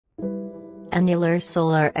Annular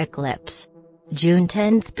solar eclipse. June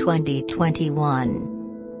 10,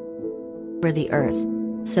 2021. For the Earth.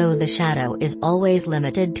 So the shadow is always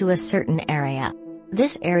limited to a certain area.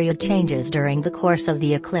 This area changes during the course of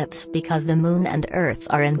the eclipse because the Moon and Earth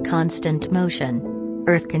are in constant motion.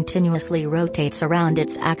 Earth continuously rotates around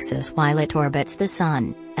its axis while it orbits the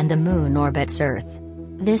Sun, and the Moon orbits Earth.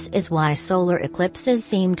 This is why solar eclipses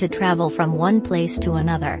seem to travel from one place to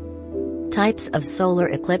another. Types of solar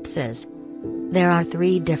eclipses. There are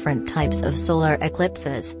 3 different types of solar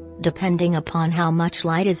eclipses, depending upon how much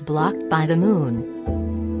light is blocked by the Moon.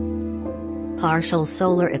 Partial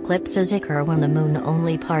solar eclipses occur when the Moon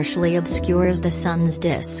only partially obscures the Sun's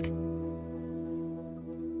disk.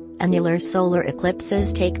 Annular solar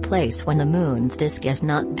eclipses take place when the Moon's disk is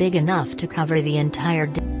not big enough to cover the entire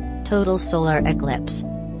Total solar eclipse.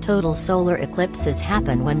 Total solar eclipses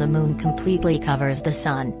happen when the Moon completely covers the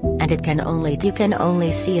Sun, and you can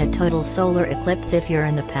only see a total solar eclipse if you're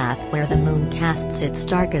in the path where the Moon casts its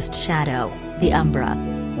darkest shadow, the umbra.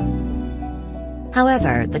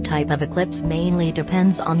 However, the type of eclipse mainly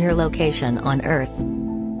depends on your location on Earth.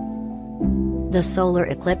 The solar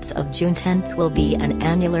eclipse of June 10 will be an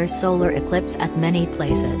annular solar eclipse at many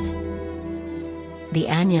places. The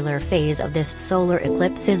annular phase of this solar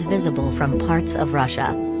eclipse is visible from parts of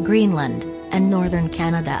Russia, Greenland, and northern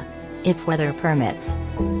Canada, if weather permits.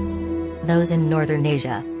 Those in northern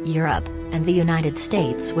Asia, Europe, and the United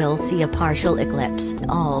States will see a partial eclipse.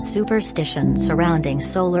 All superstitions surrounding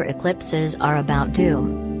solar eclipses are about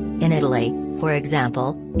doom. In Italy, for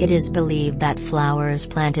example, it is believed that flowers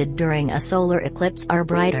planted during a solar eclipse are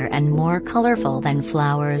brighter and more colorful than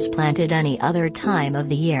flowers planted any other time of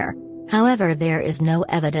the year. However, there is no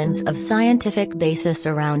evidence of scientific basis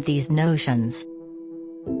around these notions.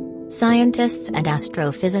 Scientists and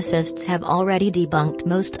astrophysicists have already debunked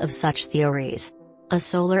most of such theories. A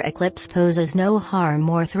solar eclipse poses no harm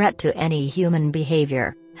or threat to any human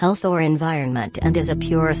behavior, health or environment and is a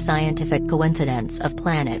pure scientific coincidence of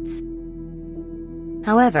planets.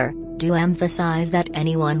 However, do emphasize that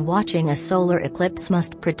anyone watching a solar eclipse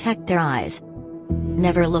must protect their eyes.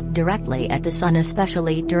 Never look directly at the Sun,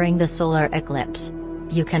 especially during the solar eclipse.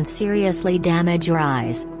 You can seriously damage your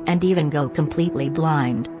eyes, and even go completely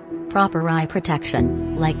blind. Proper eye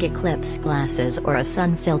protection, like eclipse glasses or a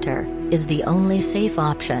sun filter, is the only safe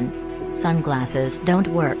option. Sunglasses don't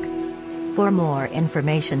work. For more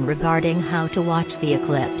information regarding how to watch the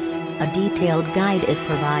eclipse, a detailed guide is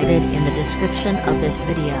provided in the description of this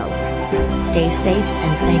video. Stay safe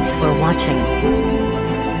and thanks for watching.